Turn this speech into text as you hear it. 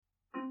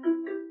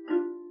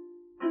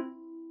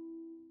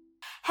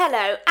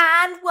Hello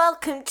and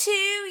welcome to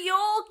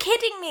You're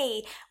Kidding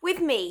Me with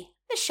me,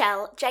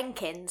 Michelle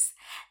Jenkins.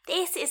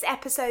 This is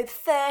episode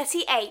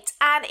 38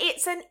 and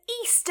it's an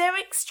Easter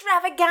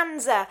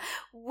extravaganza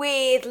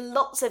with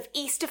lots of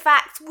Easter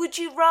facts, would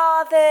you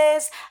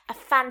rathers, a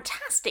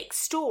fantastic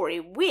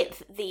story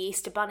with the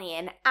Easter Bunny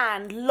in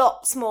and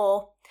lots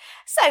more.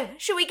 So,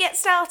 shall we get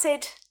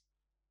started?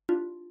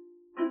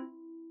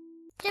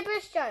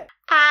 Joke.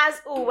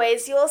 As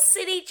always, your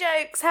silly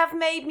jokes have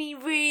made me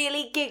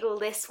really giggle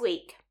this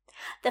week.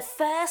 The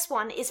first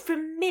one is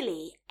from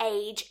Millie,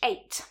 age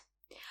 8.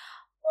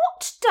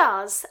 What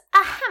does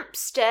a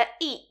hamster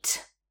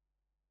eat?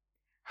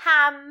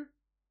 Ham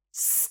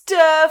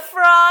stir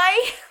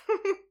fry.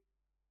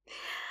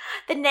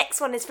 The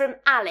next one is from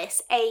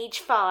Alice, age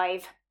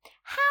 5.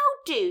 How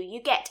do you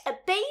get a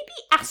baby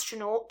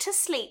astronaut to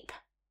sleep?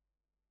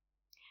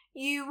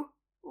 You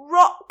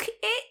rock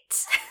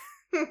it.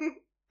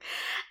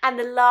 And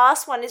the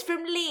last one is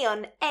from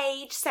Leon,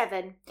 age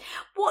 7.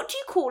 What do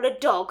you call a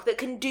dog that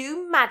can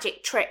do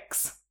magic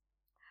tricks?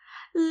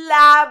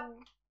 Labracadabra?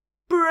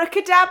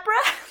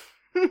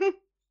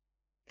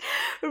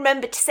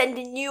 Remember to send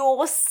in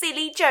your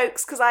silly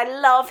jokes because I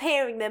love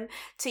hearing them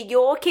to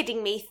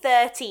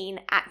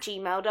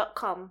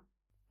yourkiddingme13@gmail.com.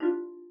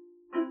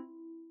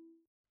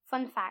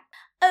 Fun fact.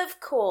 Of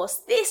course,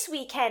 this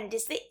weekend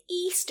is the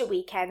Easter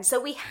weekend, so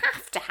we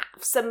have to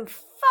have some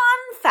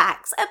fun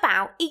facts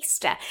about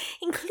Easter,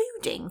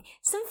 including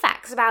some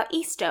facts about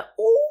Easter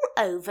all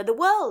over the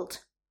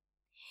world.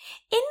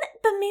 In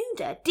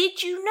Bermuda,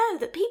 did you know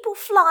that people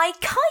fly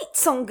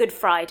kites on Good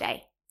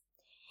Friday?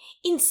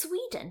 In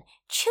Sweden,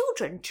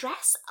 children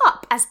dress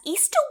up as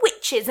Easter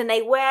witches and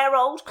they wear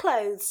old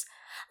clothes.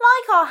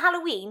 Like our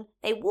Halloween,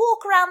 they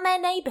walk around their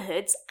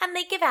neighbourhoods and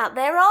they give out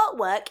their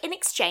artwork in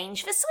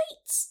exchange for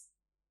sweets.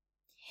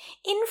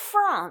 In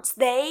France,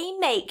 they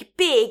make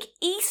big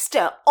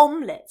Easter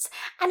omelettes,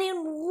 and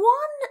in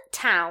one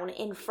town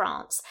in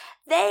France,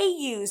 they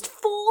used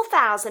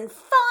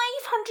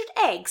 4,500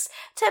 eggs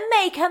to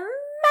make a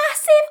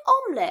massive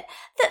omelette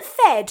that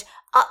fed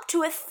up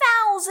to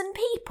 1,000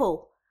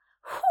 people.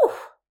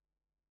 Whew.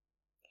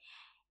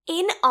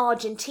 In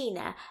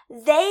Argentina,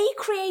 they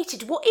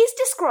created what is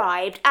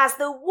described as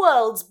the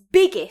world's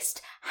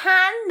biggest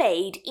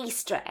handmade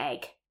Easter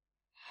egg.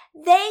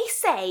 They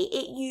say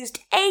it used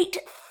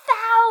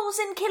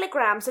 8,000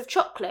 kilograms of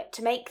chocolate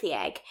to make the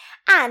egg,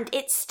 and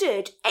it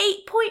stood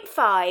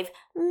 8.5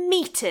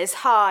 metres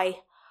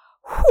high.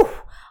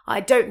 Whew,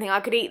 I don't think I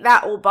could eat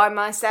that all by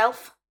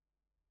myself.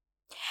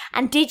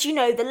 And did you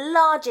know the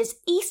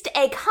largest Easter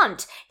egg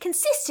hunt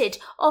consisted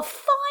of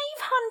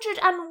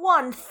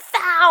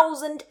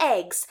 501,000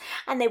 eggs,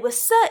 and they were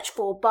searched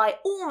for by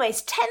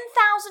almost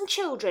 10,000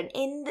 children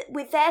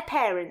with their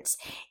parents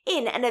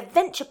in an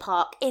adventure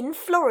park in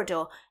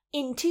Florida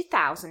in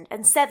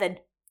 2007.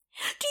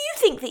 Do you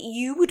think that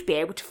you would be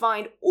able to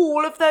find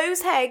all of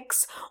those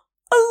eggs?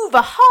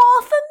 Over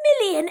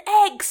 500,000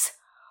 eggs!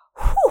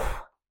 Whew!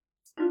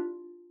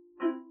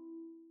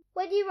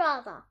 Would you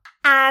rather?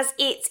 As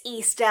it's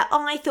Easter,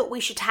 I thought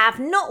we should have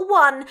not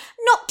one,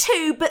 not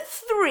two, but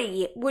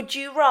 3 would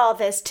you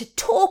rathers to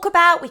talk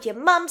about with your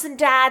mums and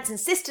dads and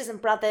sisters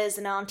and brothers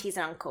and aunties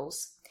and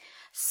uncles.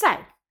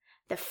 So,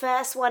 the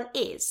first one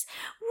is,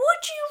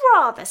 would you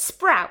rather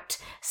sprout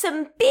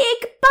some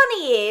big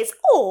bunny ears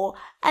or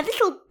a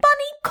little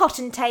bunny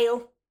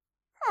cottontail?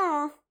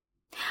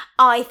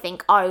 I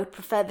think I would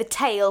prefer the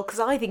tail because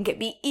I think it'd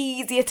be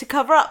easier to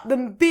cover up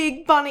than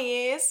big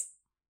bunny ears.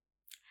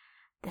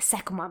 The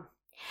second one.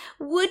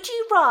 Would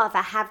you rather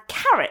have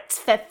carrots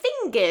for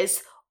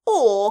fingers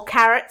or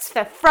carrots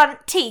for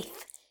front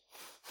teeth?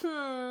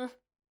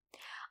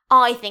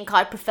 I think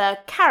I prefer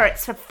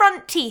carrots for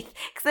front teeth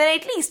because then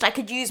at least I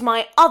could use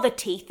my other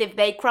teeth if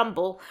they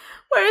crumble.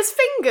 Whereas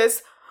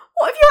fingers,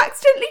 what if you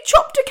accidentally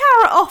chopped a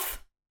carrot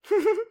off?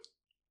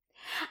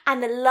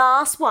 And the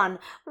last one.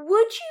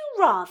 Would you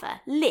rather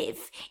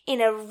live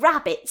in a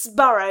rabbit's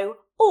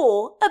burrow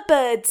or a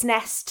bird's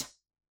nest?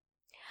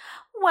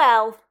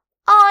 Well,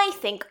 I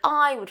think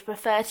I would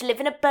prefer to live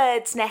in a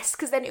bird's nest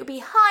because then it would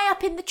be high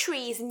up in the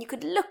trees and you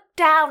could look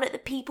down at the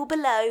people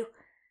below.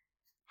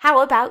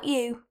 How about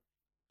you?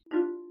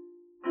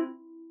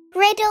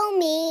 Riddle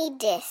me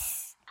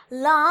this.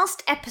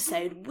 Last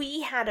episode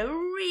we had a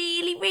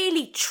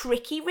really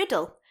tricky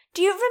riddle.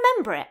 Do you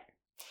remember it?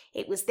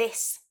 It was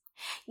this.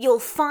 You'll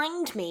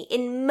find me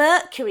in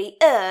Mercury,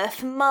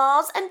 Earth,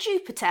 Mars and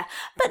Jupiter,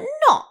 but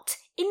not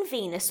in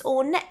Venus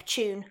or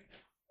Neptune.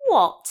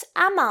 What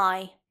am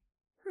I?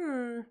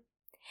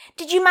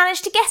 Did you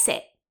manage to guess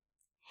it?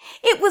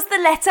 It was the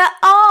letter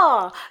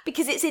R,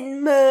 because it's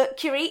in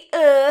Mercury,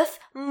 Earth,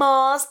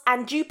 Mars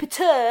and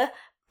Jupiter,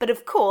 but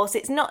of course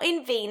it's not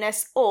in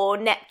Venus or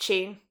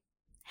Neptune.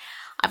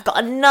 I've got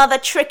another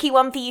tricky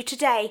one for you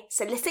today,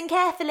 so listen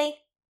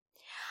carefully.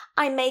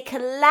 I make a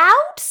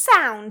loud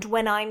sound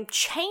when I'm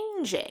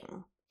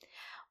changing.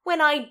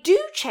 When I do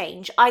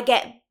change, I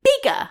get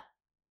bigger,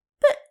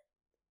 but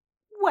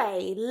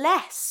weigh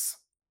less.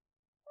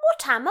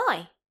 What am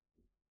I?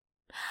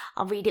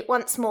 I'll read it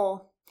once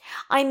more.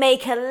 I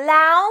make a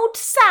loud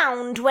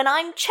sound when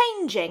I'm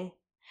changing.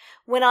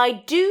 When I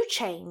do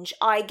change,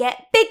 I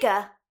get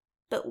bigger,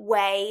 but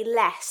weigh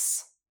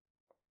less.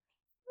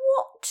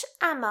 What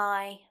am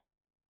I?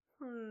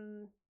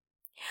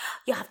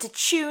 You'll have to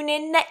tune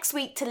in next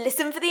week to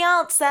listen for the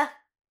answer.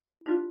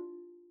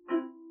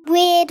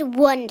 Weird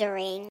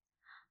wondering.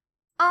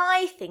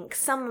 I think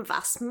some of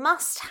us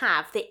must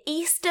have the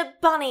Easter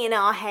Bunny in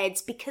our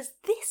heads because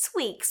this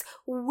week's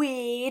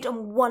Weird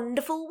and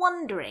Wonderful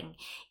Wondering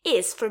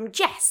is from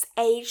Jess,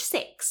 age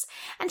 6,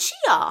 and she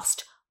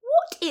asked,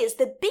 what is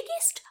the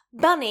biggest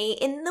bunny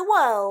in the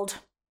world?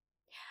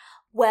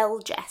 Well,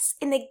 Jess,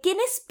 in the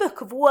Guinness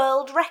Book of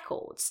World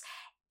Records,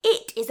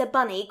 it is a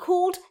bunny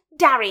called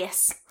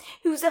Darius,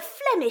 who's a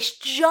Flemish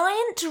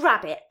giant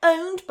rabbit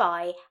owned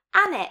by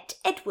Annette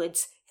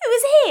Edwards, who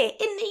is here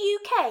in the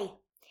UK.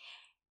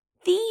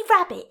 The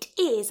rabbit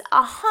is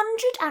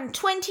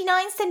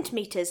 129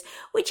 centimetres,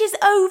 which is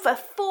over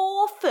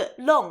 4 foot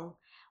long,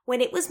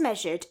 when it was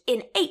measured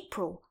in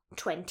April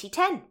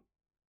 2010.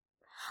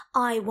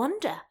 I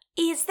wonder,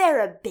 is there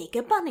a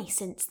bigger bunny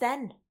since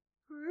then?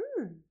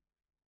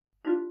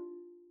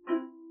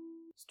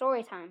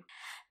 Story time.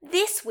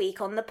 This week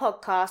on the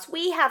podcast,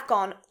 we have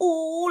gone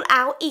all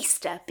out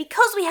Easter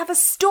because we have a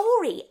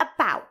story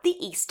about the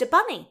Easter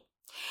Bunny.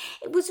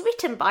 It was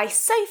written by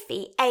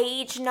Sophie,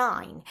 age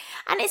 9,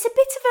 and it's a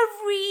bit of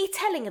a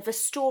retelling of a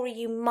story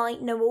you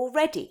might know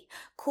already,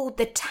 called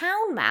The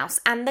Town Mouse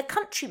and the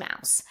Country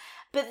Mouse.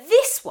 But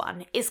this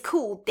one is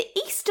called The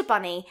Easter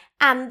Bunny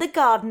and the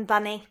Garden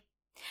Bunny.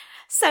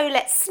 So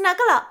let's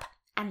snuggle up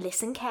and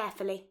listen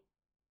carefully.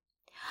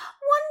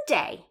 One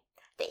day,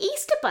 the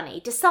Easter Bunny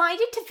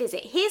decided to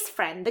visit his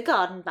friend the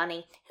Garden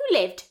Bunny, who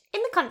lived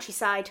in the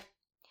countryside.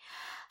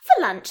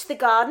 For lunch, the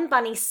Garden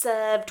Bunny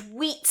served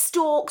wheat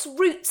stalks,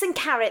 roots and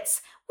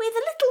carrots with a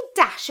little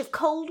dash of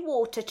cold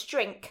water to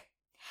drink.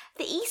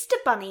 The Easter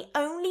Bunny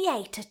only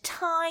ate a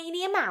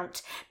tiny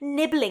amount,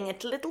 nibbling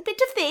at a little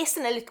bit of this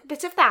and a little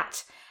bit of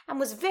that, and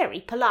was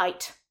very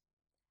polite.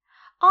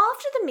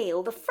 After the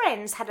meal, the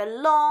friends had a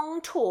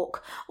long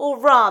talk, or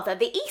rather,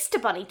 the Easter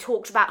Bunny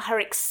talked about her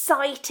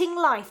exciting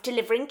life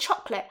delivering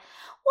chocolate,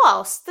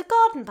 whilst the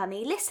Garden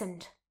Bunny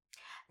listened.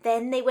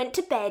 Then they went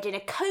to bed in a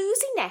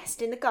cosy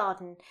nest in the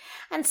garden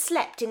and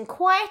slept in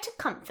quiet and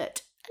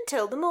comfort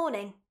until the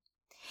morning.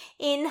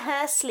 In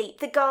her sleep,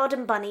 the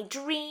Garden Bunny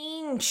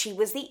dreamed she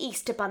was the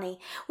Easter Bunny,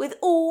 with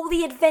all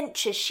the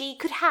adventures she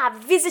could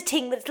have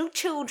visiting the little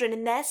children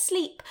in their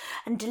sleep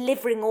and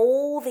delivering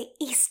all the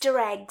Easter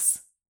eggs.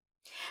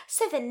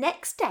 So the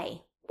next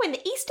day, when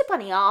the Easter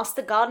Bunny asked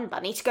the Garden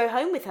Bunny to go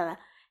home with her,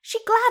 she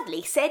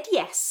gladly said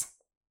yes.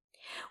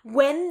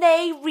 When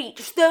they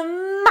reached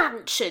the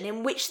mansion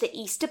in which the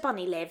Easter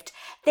Bunny lived,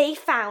 they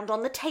found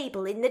on the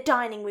table in the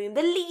dining room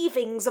the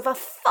leavings of a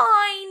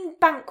fine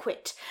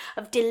banquet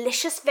of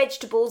delicious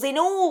vegetables in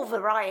all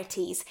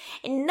varieties,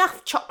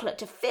 enough chocolate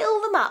to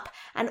fill them up,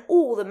 and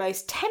all the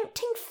most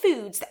tempting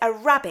foods that a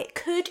rabbit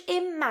could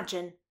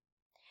imagine.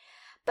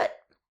 But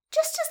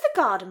just as the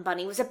Garden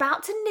Bunny was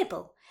about to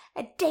nibble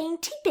a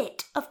dainty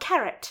bit of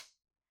carrot,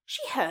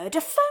 she heard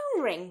a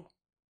phone ring.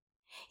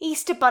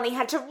 Easter Bunny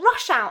had to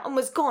rush out and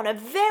was gone a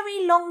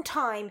very long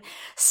time,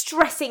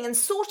 stressing and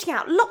sorting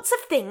out lots of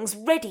things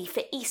ready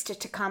for Easter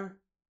to come.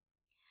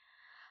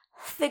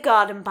 The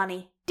Garden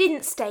Bunny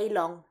didn't stay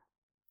long.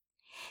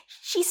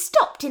 She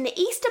stopped in the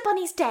Easter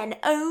Bunny's den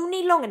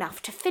only long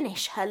enough to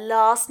finish her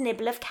last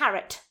nibble of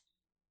carrot.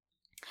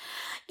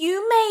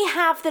 "You may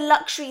have the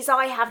luxuries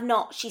I have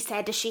not," she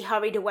said as she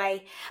hurried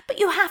away, "but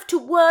you have to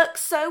work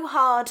so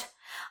hard.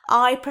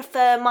 I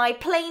prefer my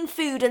plain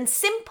food and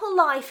simple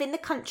life in the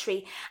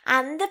country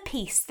and the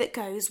peace that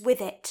goes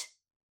with it."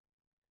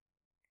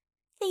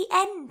 The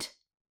end.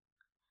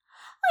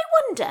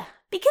 I wonder,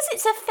 because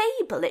it's a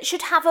fable, it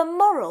should have a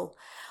moral.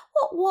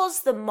 What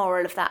was the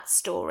moral of that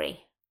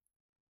story?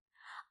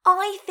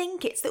 I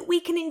think it's that we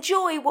can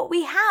enjoy what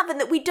we have and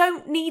that we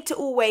don't need to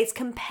always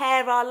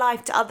compare our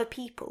life to other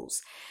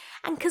people's.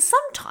 And because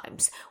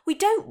sometimes we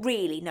don't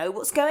really know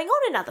what's going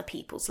on in other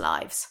people's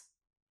lives.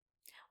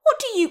 What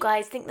do you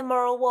guys think the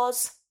moral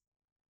was?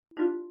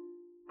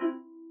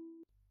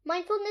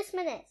 Mindfulness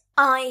Minutes.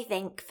 I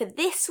think for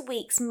this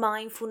week's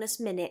Mindfulness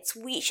Minutes,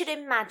 we should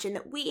imagine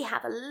that we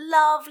have a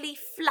lovely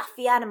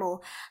fluffy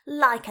animal,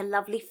 like a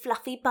lovely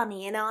fluffy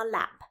bunny in our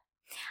lap.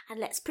 And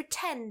let's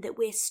pretend that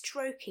we're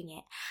stroking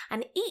it.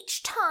 And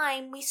each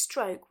time we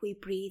stroke, we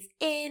breathe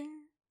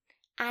in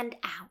and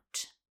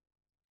out.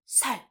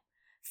 So,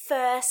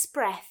 first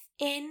breath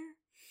in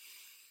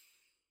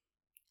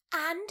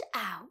and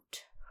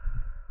out.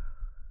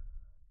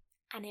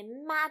 And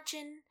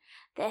imagine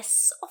their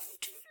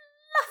soft,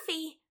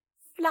 fluffy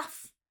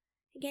fluff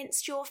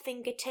against your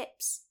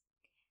fingertips.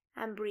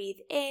 And breathe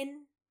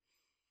in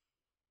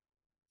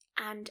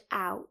and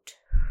out.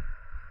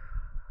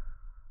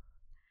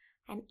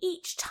 And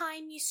each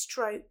time you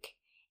stroke,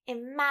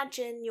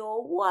 imagine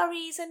your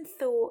worries and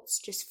thoughts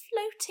just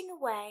floating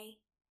away.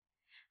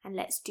 And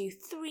let's do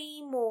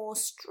 3 more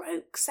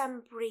strokes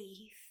and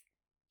breathe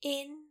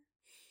in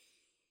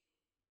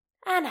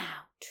and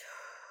out.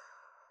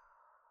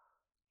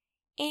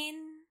 In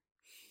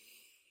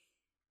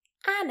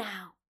and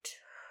out.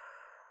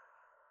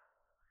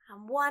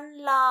 And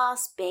one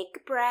last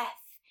big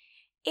breath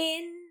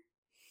in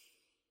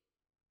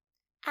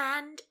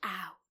and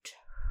out.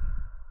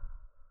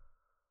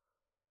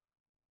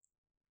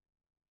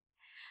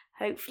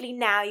 Hopefully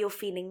now you're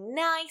feeling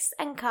nice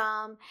and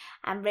calm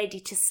and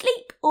ready to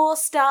sleep or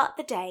start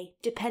the day,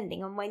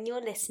 depending on when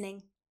you're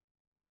listening.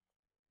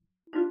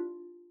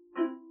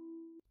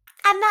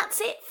 And that's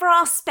it for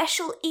our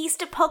special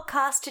Easter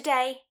podcast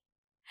today.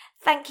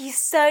 Thank you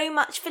so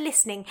much for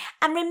listening,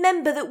 and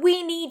remember that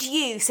we need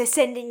you, so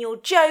send in your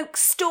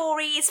jokes,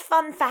 stories,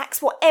 fun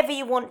facts, whatever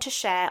you want to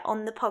share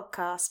on the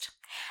podcast.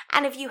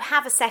 And if you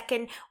have a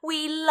second,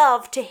 we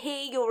love to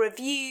hear your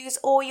reviews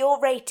or your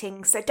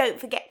ratings, so don't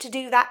forget to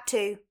do that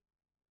too.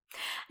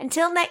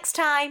 Until next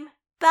time,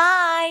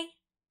 bye!